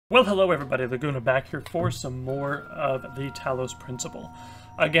Well, hello everybody, Laguna back here for some more of the Talos principle.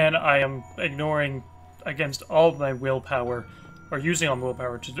 Again, I am ignoring, against all of my willpower, or using all my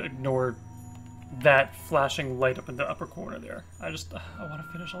willpower to ignore that flashing light up in the upper corner there. I want to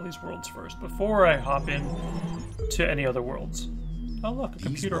finish all these worlds first, before I hop in to any other worlds. Oh look, a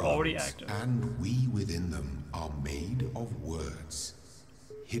computer already active. And we within them are made of words.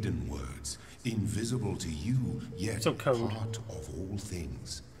 Hidden words, invisible to you, yet So code. part of all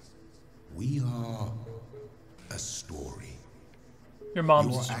things. We are a story. Your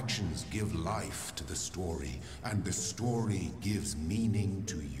mom's Your actions give life to the story, and the story gives meaning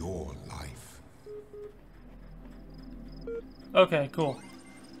to your life. Okay, cool.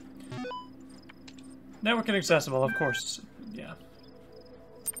 Network inaccessible, of course. Yeah.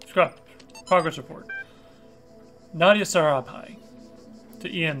 Scrap. Progress report. Nadia Sarapai.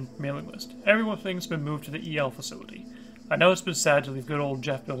 To Ian mailing list. Everything's been moved to the EL facility. I know it's been sad to leave good old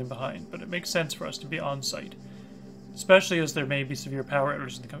Jeff building behind, but it makes sense for us to be on site. Especially as there may be severe power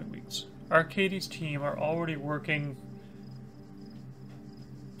outages in the coming weeks. Arcadie's team are already working...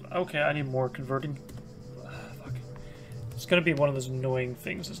 Okay, I need more converting. Fuck. It's gonna be one of those annoying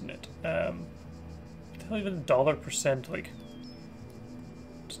things, isn't it? Tell even $%, like...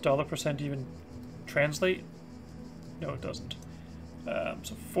 Does $% even translate? No, it doesn't.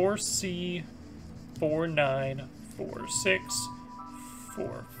 So 4C, 49, 46,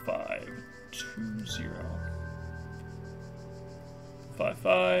 45, 20,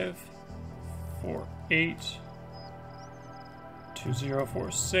 55, 48,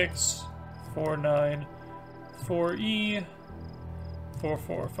 2046, 49, 4E,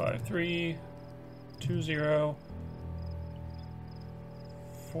 4453, 20,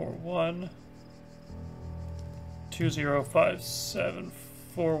 41, 2057,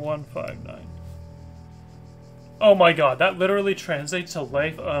 4159. Oh my god, that literally translates to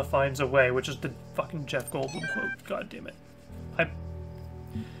life finds a way, which is the fucking Jeff Goldblum quote. God damn it.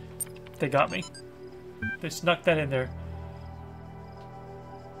 They got me. They snuck that in there.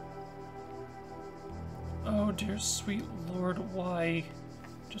 Oh dear sweet lord, why?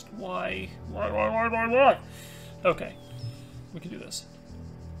 Just why? Why? Okay. We can do this.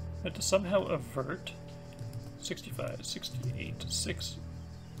 We have to somehow avert 65, 68,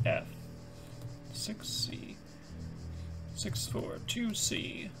 6F, 6C, 64,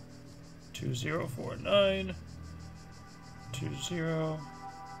 2C, 2049, 20.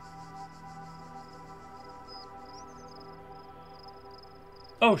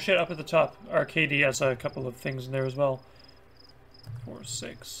 Oh shit, up at the top, Arcadie has a couple of things in there as well.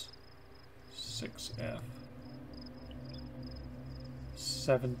 46, 6F,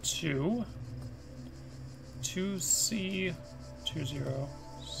 72, 2C,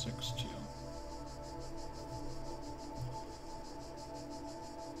 2062.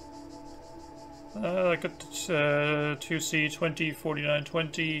 Like a 2C, 20, 49,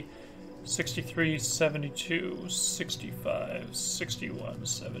 20, 63, 72, 65, 61,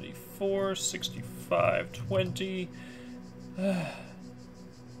 74, 65, 20.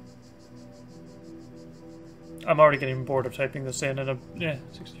 I'm already getting bored of typing this in, and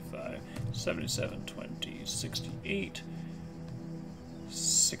 65, 77, 20, 68,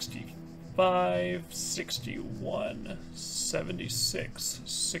 65, 61, 76,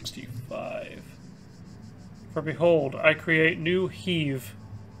 65. For behold, I create new heave.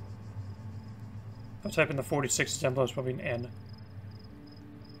 I'll type in the 46 down below, it's probably an N.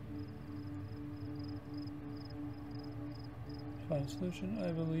 Final solution,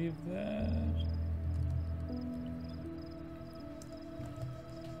 I believe that.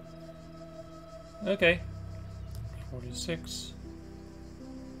 Okay. 46.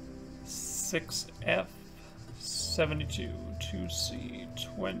 6F. 72. 2C.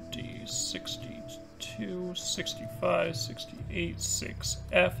 20. 62. 65. 68.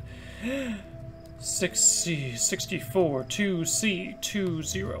 6F. 6C. 64. 2C.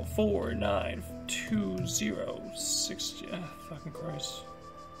 2049. 2060. Fucking Christ.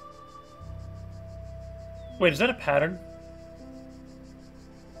 Wait, is that a pattern?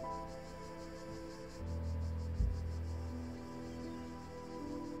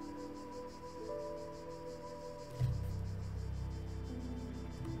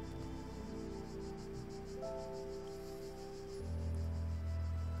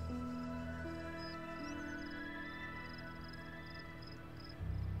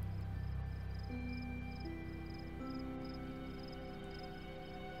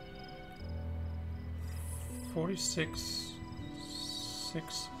 (46)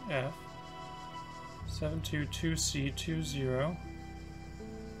 6F 722C 20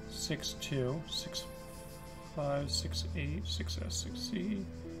 62 65 68 6S 6C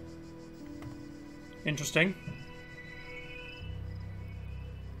Interesting.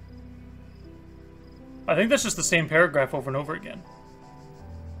 I think that's just the same paragraph over and over again.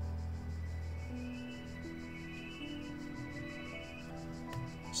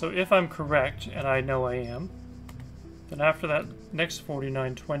 So if I'm correct, and I know I am, then after that next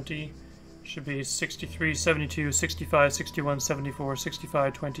 4920 should be 63, 72, 65, 61, 74,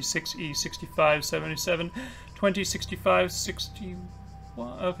 65, 26E, 65, 77, 20, 65, 61.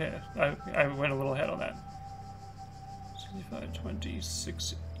 Okay, I went a little ahead on that. 65,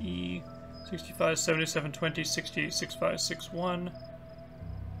 26E, 65, 77, 20, 68, 65, 61,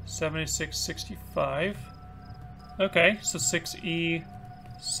 76, 65. Okay, so 6E,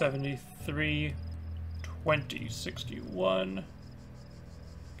 73, 20, 61.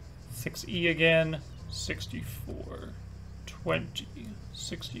 6E again, 64, 20,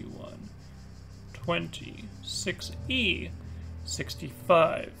 61, 20, 6E,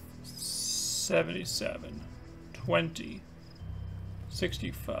 65, 77, 20,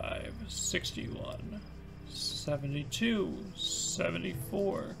 65, 61, 72,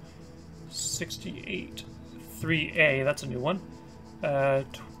 74, 68, 3A, that's a new one,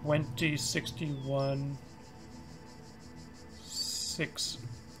 20, 61,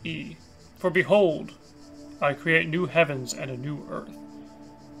 6E. For behold, I create new heavens and a new earth.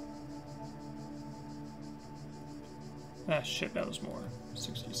 Ah, shit, that was more.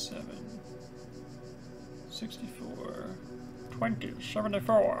 67, 64, 20,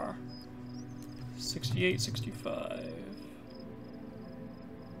 74, 68, 65.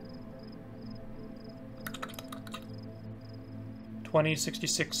 $20,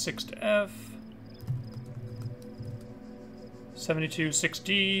 66, 6 to F. 72,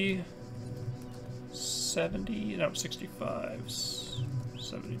 6D. 70, no, 65,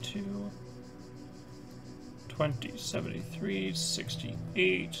 72. 20, 73,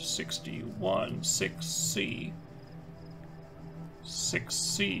 68, 61, 6C.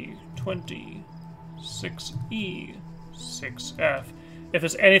 6C, 20, 6E, 6F. If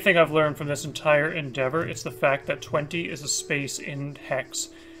there's anything I've learned from this entire endeavor, it's the fact that 20 is a space in hex.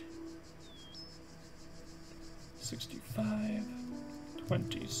 65,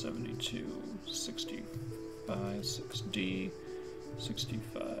 20, 72, 65, 6D,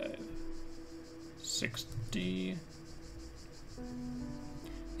 65, 6D,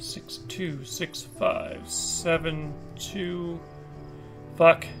 62, 65, 72,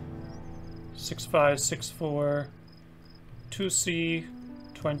 fuck, 65, 64, 2C,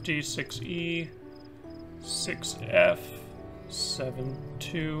 26E, 6F,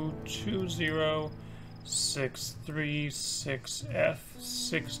 7220, 63, 6F,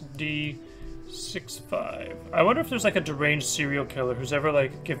 6D, 65. I wonder if there's like a deranged serial killer who's ever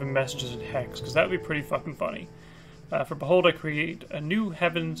like given messages in hex, because that would be pretty fucking funny. For behold, I create a new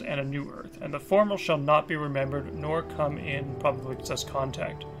heavens and a new earth, and the former shall not be remembered, nor come in, probably it says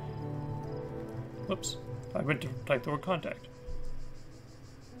contact. Whoops. I went to type the word contact.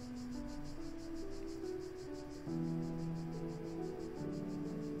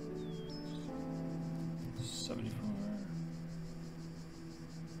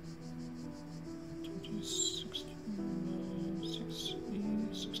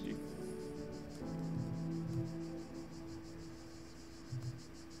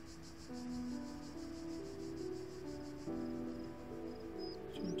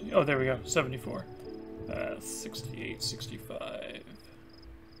 Oh, there we go. 74. 68, 65.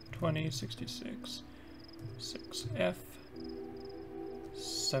 20, 66. 6F.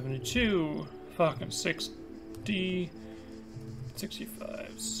 72. Fucking 6D.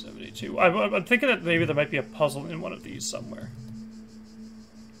 65, 72. I'm thinking that maybe there might be a puzzle in one of these somewhere.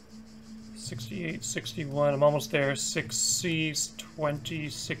 68, 61. I'm almost there. 6C, 20,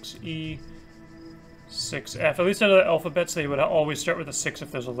 6E. 6F. At least under the alphabets, they would always start with a 6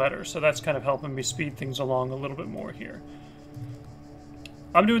 if there's a letter, so that's kind of helping me speed things along a little bit more here.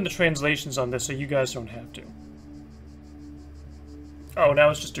 I'm doing the translations on this so you guys don't have to. Oh, now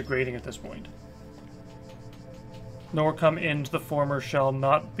it's just degrading at this point. Nor come into the former shall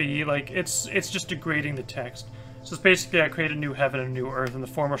not be, like, it's just degrading the text. So it's basically I create a new heaven and a new earth, and the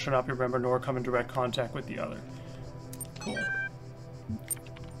former shall not be remembered nor come in direct contact with the other. Cool.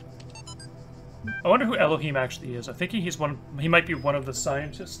 I wonder who Elohim actually is. I think he might be one of the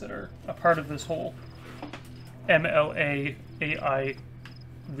scientists that are a part of this whole MLA AI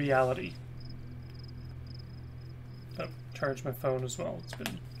reality. I've charged my phone as well. It's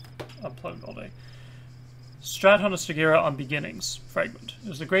been unplugged all day. Strathon Stigera on Beginnings, fragment. It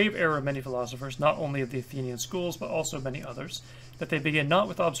is the grave error of many philosophers, not only of the Athenian schools, but also many others, that they begin not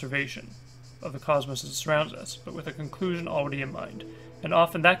with observation of the cosmos as it surrounds us, but with a conclusion already in mind. And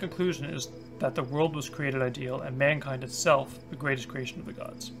often that conclusion is that the world was created ideal and mankind itself the greatest creation of the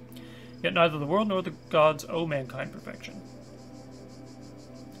gods. Yet neither the world nor the gods owe mankind perfection.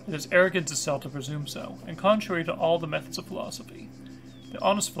 It is arrogance itself to presume so, and contrary to all the methods of philosophy, the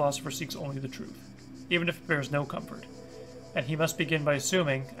honest philosopher seeks only the truth, even if it bears no comfort, and he must begin by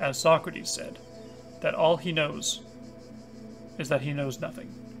assuming, as Socrates said, that all he knows is that he knows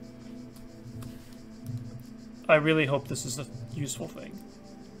nothing. I really hope this is a useful thing.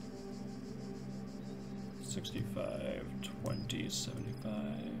 65, 20, 75...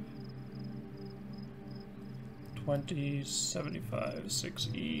 20, 75,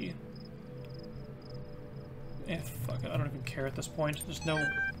 6E. Fuck it, I don't even care at this point. There's no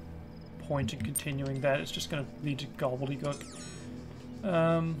point in continuing that. It's just gonna lead to gobbledygook.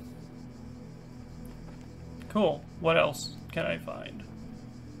 Cool. What else can I find?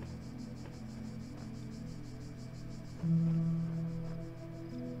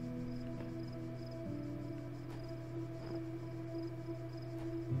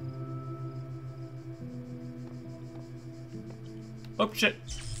 Oh, shit.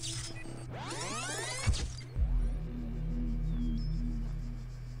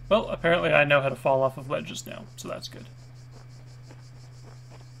 Well, apparently I know how to fall off of ledges now, so that's good.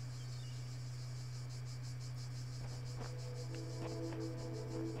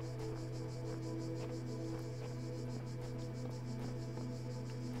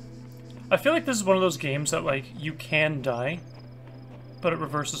 I feel like this is one of those games that, like, you can die, but it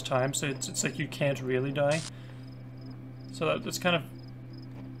reverses time, so it's like you can't really die. So that's kind of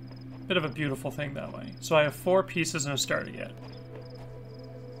a bit of a beautiful thing that way. So I have 4 pieces and a starter yet.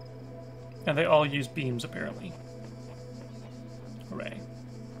 And they all use beams, apparently. Hooray.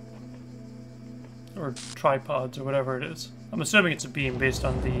 Or tripods, or whatever it is. I'm assuming it's a beam based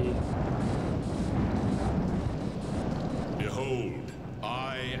on the... Behold,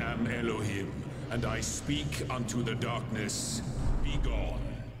 I am Elohim, and I speak unto the darkness. Be gone.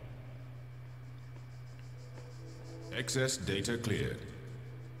 Excess data cleared.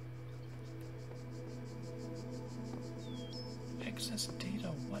 Excess data?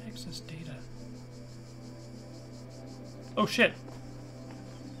 What excess data? Oh shit!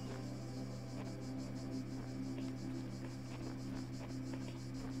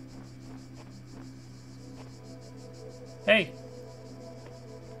 Hey!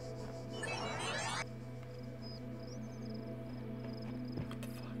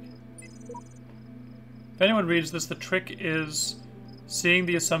 If anyone reads this, the trick is seeing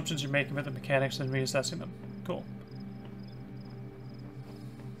the assumptions you're making about the mechanics and reassessing them. Cool.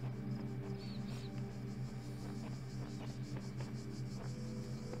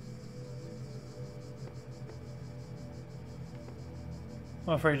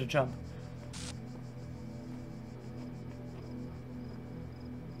 I'm afraid to jump.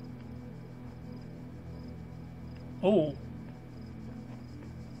 Oh.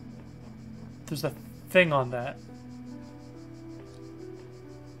 There's a thing on that.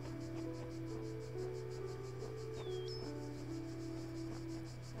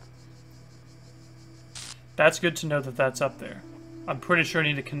 That's good to know that that's up there. I'm pretty sure I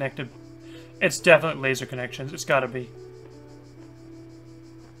need to connect it. It's definitely laser connections. It's gotta be.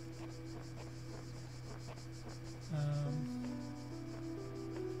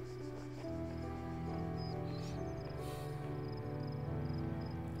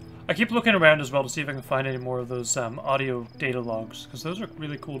 I keep looking around as well to see if I can find any more of those audio data logs, because those are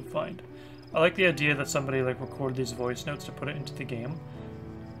really cool to find. I like the idea that somebody like recorded these voice notes to put it into the game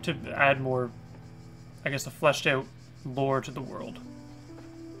to add more, I guess, the fleshed out lore to the world.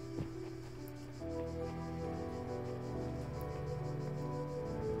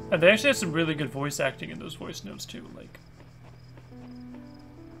 And they actually have some really good voice acting in those voice notes too, like.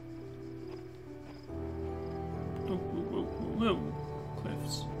 Ooh, ooh, ooh, ooh, ooh.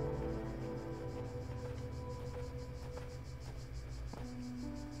 Cliffs.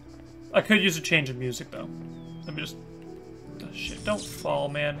 I could use a change of music though. Let me just. Oh, shit! Don't fall,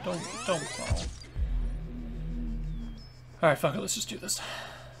 man! Don't fall. All right, fuck it. Let's just do this.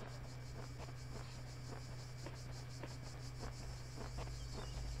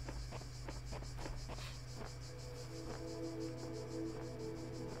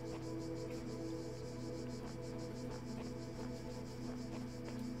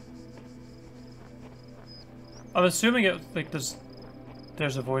 I'm assuming it like there's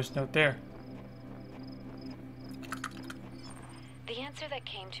a voice note there. The answer that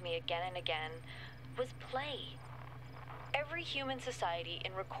came to me again and again was play. Every human society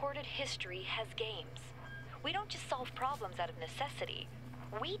in recorded history has games. We don't just solve problems out of necessity.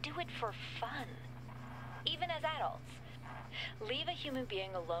 We do it for fun. Even as adults. Leave a human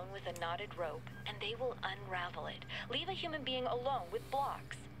being alone with a knotted rope, and they will unravel it. Leave a human being alone with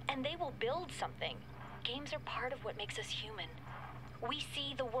blocks, and they will build something. Games are part of what makes us human. We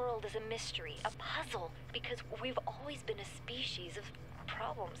see the world as a mystery, a puzzle, because we've always been a species of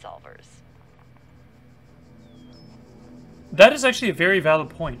problem solvers. That is actually a very valid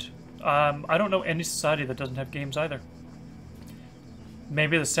point. I don't know any society that doesn't have games either.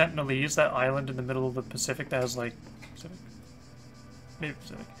 Maybe the Sentinelese, that island in the middle of the Pacific that has like... Pacific? Maybe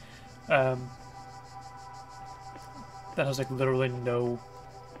Pacific. That has like literally no...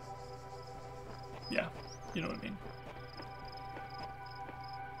 Yeah, you know what I mean.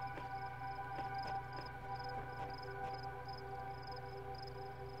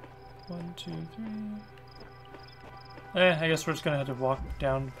 One, two, three... I guess we're just gonna have to walk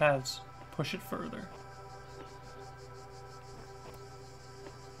down the paths. Push it further.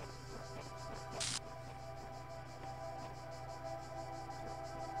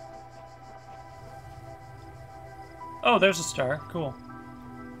 Oh, there's a star. Cool.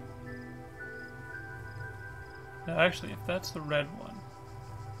 Now, actually, if that's the red one,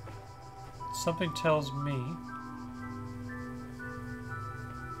 something tells me...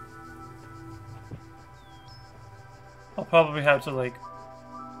 I'll probably have to, like,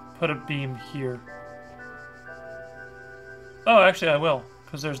 put a beam here. Oh, actually, I will,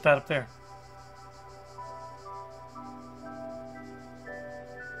 because there's that up there.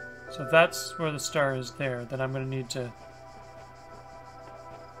 So that's where the star is there. Then I'm going to need to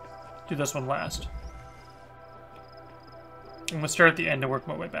do this one last. I'm going to start at the end and work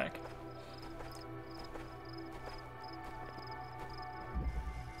my way back.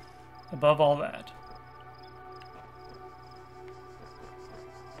 Above all that.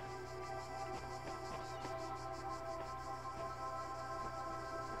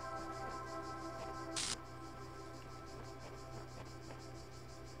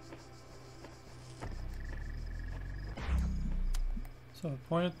 So I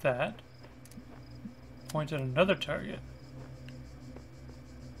point at that, point at another target.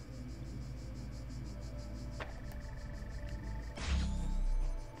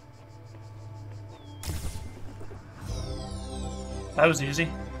 That was easy.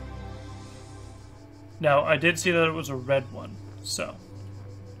 Now, I did see that it was a red one, so...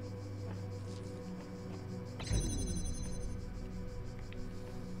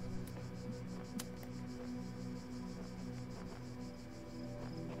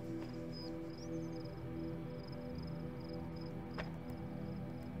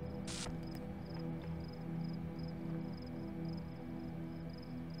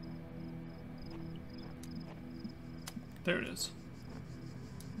 There it is.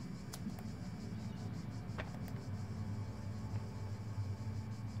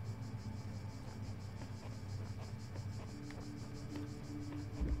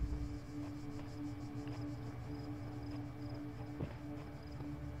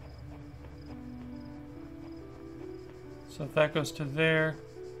 So if that goes to there...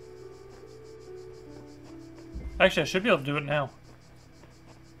 Actually, I should be able to do it now.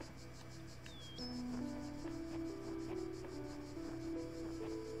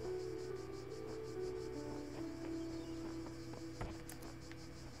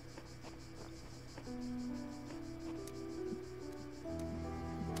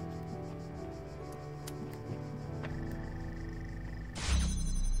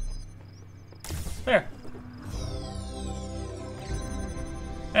 There.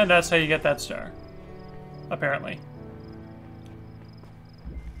 And that's how you get that star. Apparently.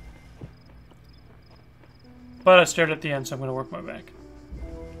 But I started at the end, so I'm going to work my way back.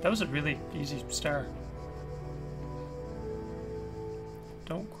 That was a really easy star.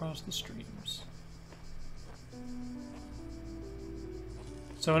 Don't cross the streams.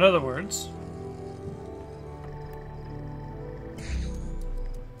 So in other words...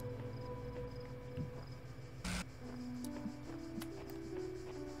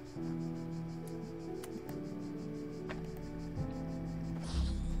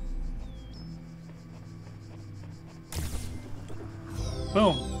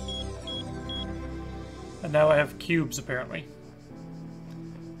 Boom. And now I have cubes, apparently.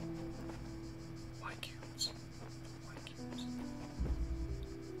 Why cubes? Why cubes?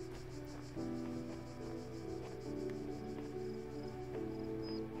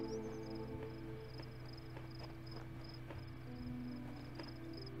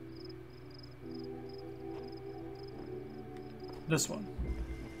 This one.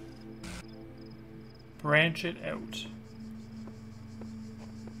 Branch it out.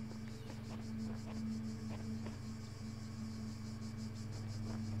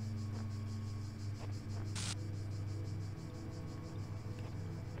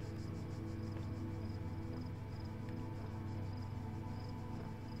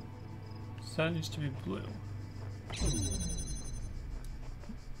 So that needs to be blue.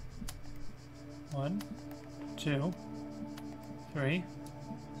 1, 2, 3,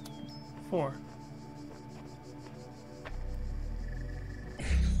 4.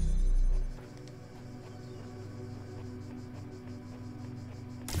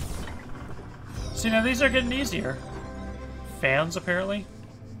 See, now these are getting easier. Fans, apparently.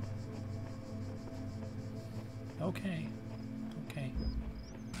 Okay. Okay.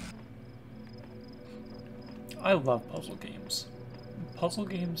 I love puzzle games. Puzzle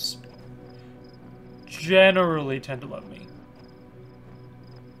games generally tend to love me.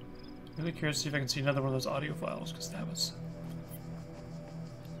 Really curious to see if I can see another one of those audio files, because that was...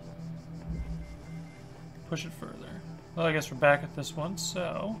 Push it further. Well, I guess we're back at this one,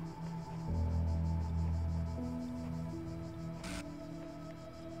 so...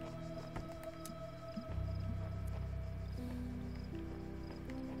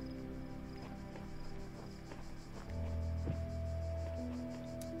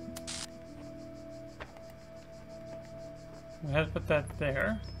 We had to put that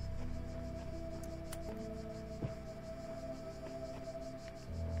there.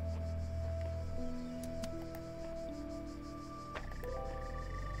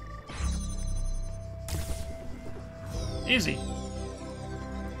 Easy.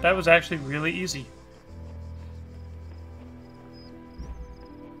 That was actually really easy.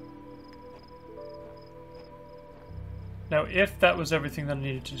 Now, if that was everything that I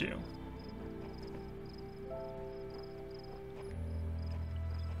needed to do.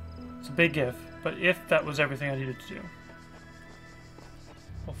 It's a big if, but if that was everything I needed to do.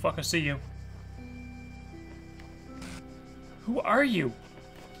 Well, fuck, I see you. Who are you?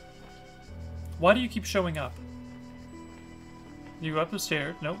 Why do you keep showing up? You go up the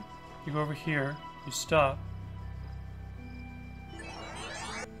stairs. Nope. You go over here. You stop.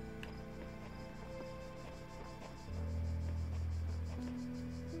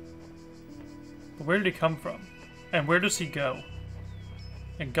 But where did he come from? And where does he go?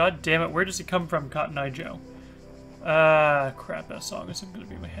 And god damn it, where does he come from, Cotton Eye Joe? Ah, crap, that song isn't gonna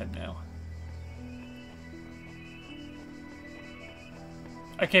be in my head now.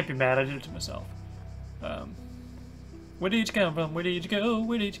 I can't be mad, I did it to myself. Where did you come from? Where did you go?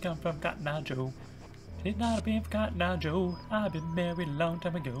 Where did you come from, Cotton Eye Joe? Did not have been for Cotton Eye Joe. I've been married a long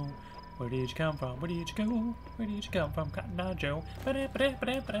time ago. Where did you come from? Where did you go? Where did you come from, Cotton Eye Joe?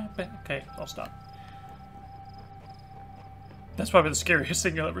 Okay, I'll stop. That's probably the scariest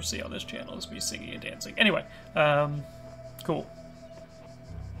thing you'll ever see on this channel, is me singing and dancing. Anyway, cool.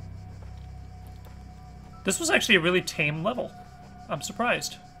 This was actually a really tame level. I'm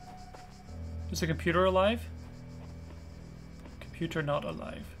surprised. Is the computer alive? Computer not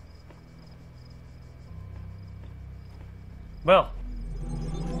alive. Well,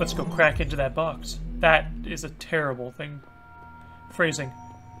 let's go crack into that box. That is a terrible thing. Phrasing.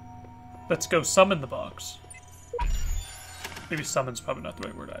 Let's go summon the box. Maybe summon's probably not the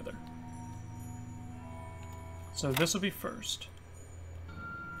right word either. So this will be first.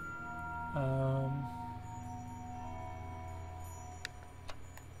 I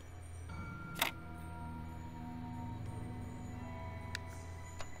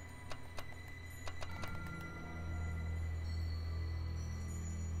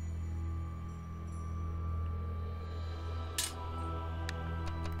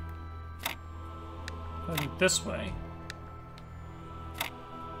think this way.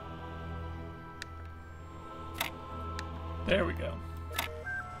 There we go.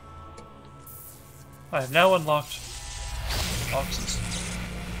 I have now unlocked boxes.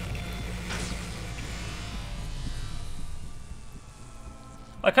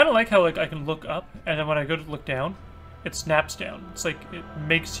 I kind of like how I can look up, and then when I go to look down, it snaps down. It's like it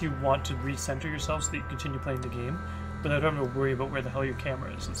makes you want to recenter yourself so that you continue playing the game, without having to worry about where the hell your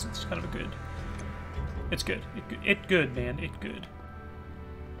camera is. It's kind of a good. It's good. It good, man. It good.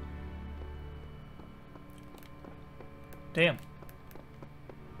 Damn.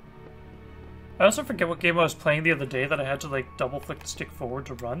 I also forget what game I was playing the other day that I had to like double flick the stick forward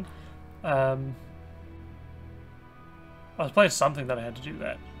to run. I was playing something that I had to do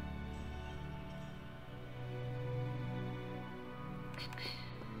that.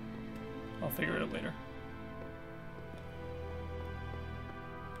 I'll figure it out later.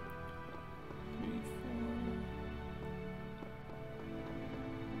 3, 4.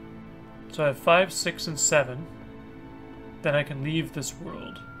 So I have 5, 6, and 7. Then I can leave this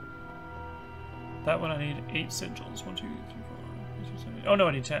world. That one I need 8 sigils. 1, 2, 3, 4, 5, 6, 7, 8. Oh no,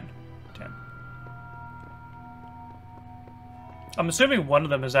 I need 10. 10. I'm assuming one of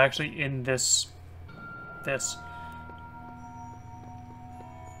them is actually in this.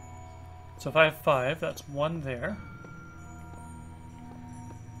 So if I have 5, that's 1 there.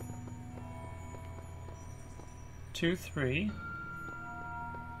 Two, 3,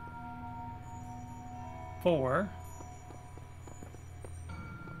 4.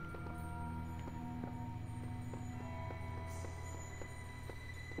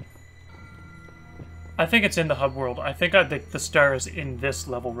 I think it's in the hub world. I think the star is in this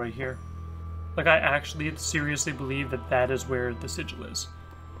level right here. Like, I actually seriously believe that that is where the sigil is.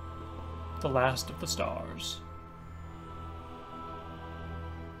 The last of the stars.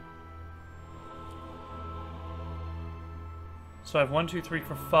 So I have 1, 2, 3,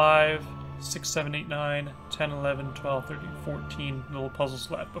 4, 5, 6, 7, 8, 9, 10, 11, 12, 13, 14 little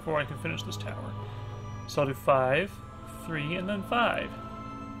puzzles left before I can finish this tower. So I'll do 5, 3, and then 5.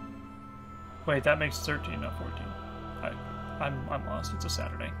 Wait, that makes 13, not 14. I'm lost. It's a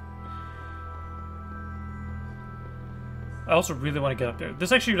Saturday. I also really want to get up there.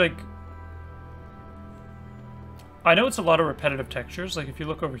 This actually, like... I know it's a lot of repetitive textures. Like, if you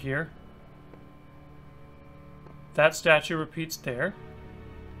look over here... That statue repeats there.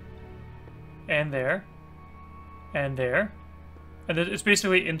 And there. And there. And it's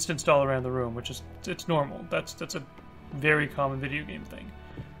basically instanced all around the room, which is... It's normal. That's a very common video game thing.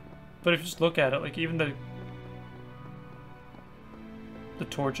 But if you just look at it, like, even the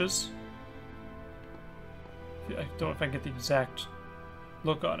torches... I don't know if I can get the exact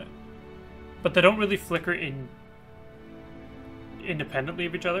look on it. But they don't really flicker independently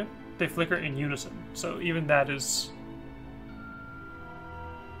of each other. They flicker in unison. So even that is...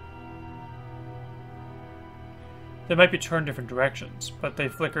 They might be turned different directions, but they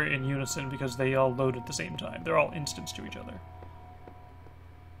flicker in unison because they all load at the same time. They're all instanced to each other.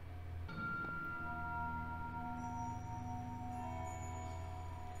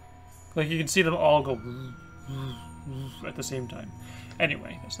 Like, you can see them all go at the same time.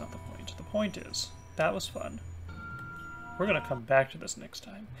 Anyway, that's not the point. The point is, that was fun. We're going to come back to this next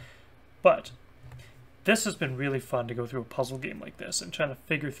time. But, this has been really fun to go through a puzzle game like this and trying to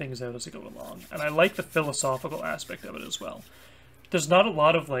figure things out as I go along. And I like the philosophical aspect of it as well. There's not a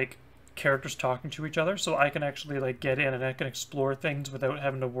lot of, like, characters talking to each other, so I can actually, like, get in and I can explore things without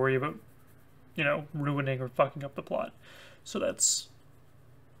having to worry about, you know, ruining or fucking up the plot. So that's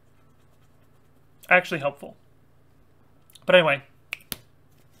actually helpful. But anyway,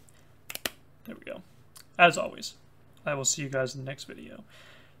 there we go. As always, I will see you guys in the next video.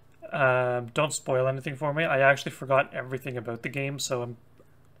 Don't spoil anything for me. I actually forgot everything about the game, so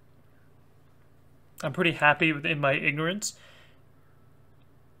I'm pretty happy in my ignorance.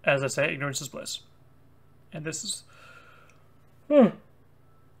 As I say, ignorance is bliss. And this is...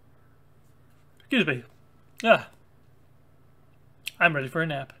 Excuse me. I'm ready for a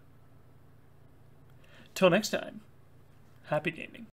nap. Till next time, happy gaming.